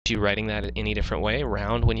you writing that any different way,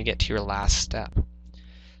 round when you get to your last step.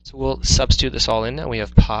 So we'll substitute this all in now. We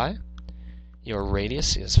have pi. Your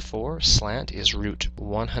radius is 4, slant is root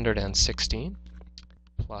 116,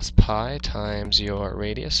 plus pi times your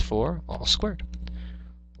radius 4, all squared.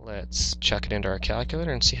 Let's check it into our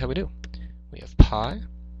calculator and see how we do. We have pi.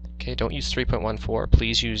 Okay, don't use 3.14.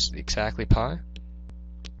 Please use exactly pi.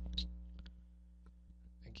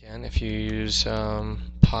 Again, if you use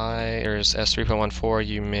pi or as 3.14,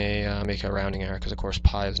 you may make a rounding error because, of course,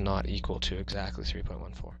 pi is not equal to exactly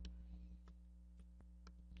 3.14.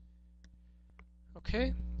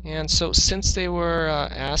 Okay, and so since they were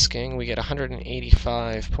asking, we get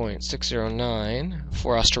 185.609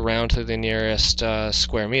 for us to round to the nearest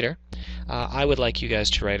square meter. I would like you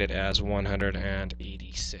guys to write it as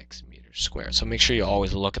 186 meters squared. So make sure you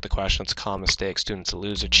always look at the question. It's a common mistake. Students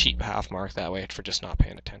lose a cheap half mark that way for just not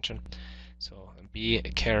paying attention. So be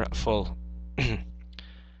careful. All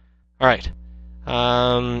right.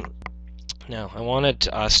 Now, I wanted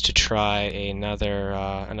us to try another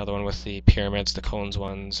one with the pyramids. The cones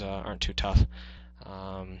ones aren't too tough.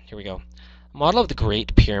 Here we go. A model of the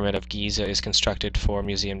Great Pyramid of Giza is constructed for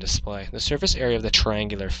museum display. The surface area of the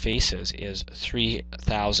triangular faces is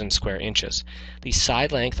 3,000 square inches. The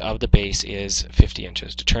side length of the base is 50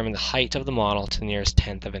 inches. Determine the height of the model to the nearest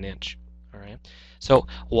tenth of an inch. All right. So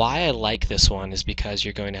why I like this one is because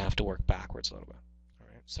you're going to have to work backwards a little bit.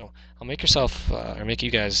 So I'll make yourself, or make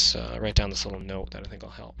you guys write down this little note that I think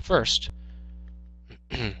will help. First,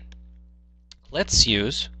 let's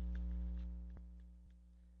use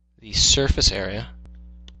the surface area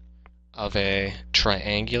of a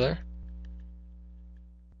triangular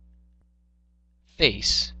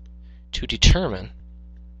face to determine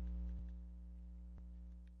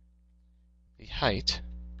the height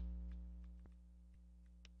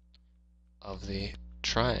of the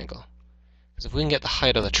triangle. Because if we can get the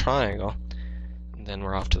height of the triangle, then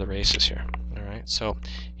we're off to the races here. Alright, so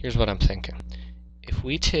here's what I'm thinking. If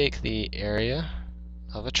we take the area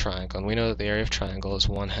of a triangle, and we know that the area of triangle is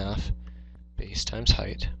 1/2 base times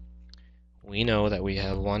height. We know that we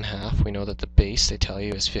have 1/2. We know that the base, they tell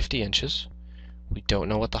you, is 50 inches. We don't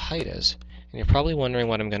know what the height is. And you're probably wondering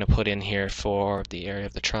what I'm going to put in here for the area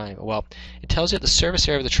of the triangle. Well, it tells you that the surface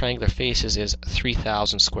area of the triangular faces is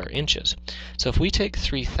 3,000 square inches. So if we take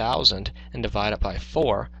 3,000 and divide it by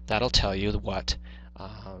 4, that'll tell you what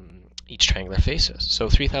each triangular face is. So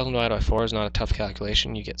 3,000 divided by 4 is not a tough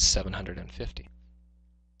calculation. You get 750.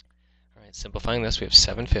 All right, simplifying this, we have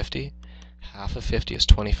 750. Half of 50 is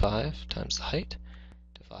 25 times the height.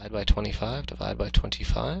 Divide by 25, divide by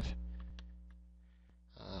 25.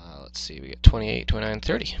 Let's see, we get 28, 29,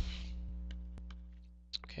 30.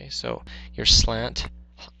 Okay, so your slant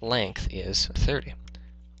length is 30.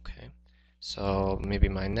 Okay, so maybe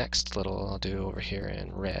my next little, I'll do over here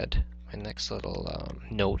in red, my next little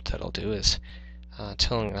note that I'll do is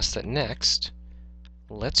telling us that next,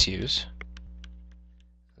 let's use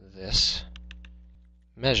this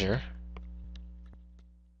measure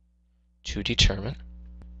to determine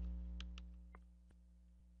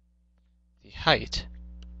the height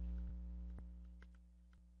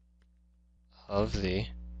of the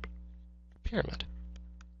pyramid,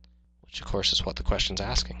 which of course is what the question's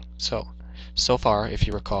asking. So far, if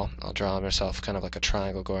you recall, I'll draw myself kind of like a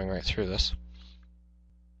triangle going right through this.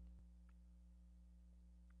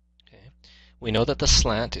 Okay. We know that the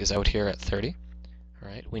slant is out here at 30. All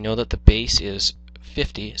right. We know that the base is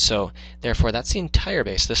 50, so therefore that's the entire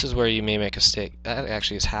base. This is where you may make a mistake. That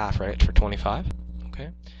actually is half, right, for 25.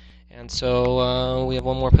 Okay. And so we have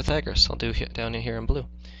one more Pythagoras. I'll do down in here in blue.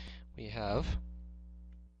 We have,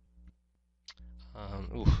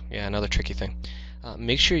 another tricky thing.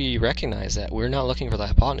 Make sure you recognize that we're not looking for the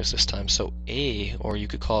hypotenuse this time, so A, or you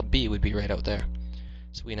could call B, would be right out there.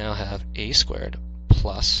 So we now have A squared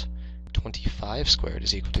plus 25 squared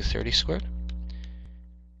is equal to 30 squared.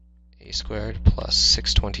 A squared plus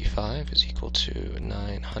 625 is equal to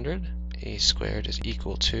 900. A squared is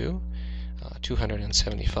equal to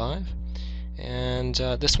 275. And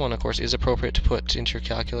this one, of course, is appropriate to put into your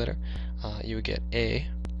calculator. You would get A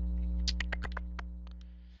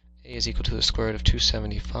is equal to the square root of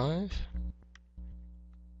 275.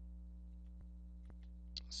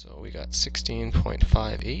 So we got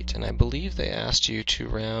 16.58, and I believe they asked you to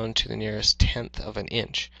round to the nearest tenth of an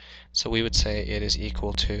inch. So we would say it is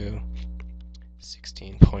equal to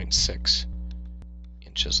 16.6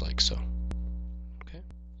 inches, like so. Okay.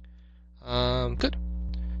 Good.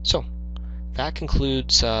 So that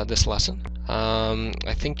concludes this lesson.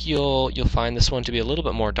 I think you'll find this one to be a little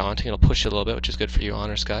bit more daunting. It'll push you a little bit, which is good for you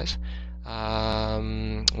honors guys.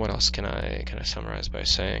 What else can I summarize by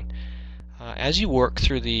saying? as you work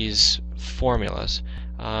through these formulas,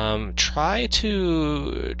 try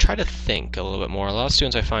to think a little bit more. A lot of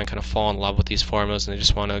students I find kind of fall in love with these formulas and they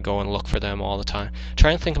just want to go and look for them all the time.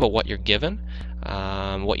 Try and think about what you're given,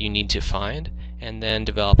 what you need to find, and then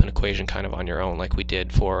develop an equation kind of on your own, like we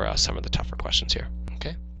did for some of the tougher questions here.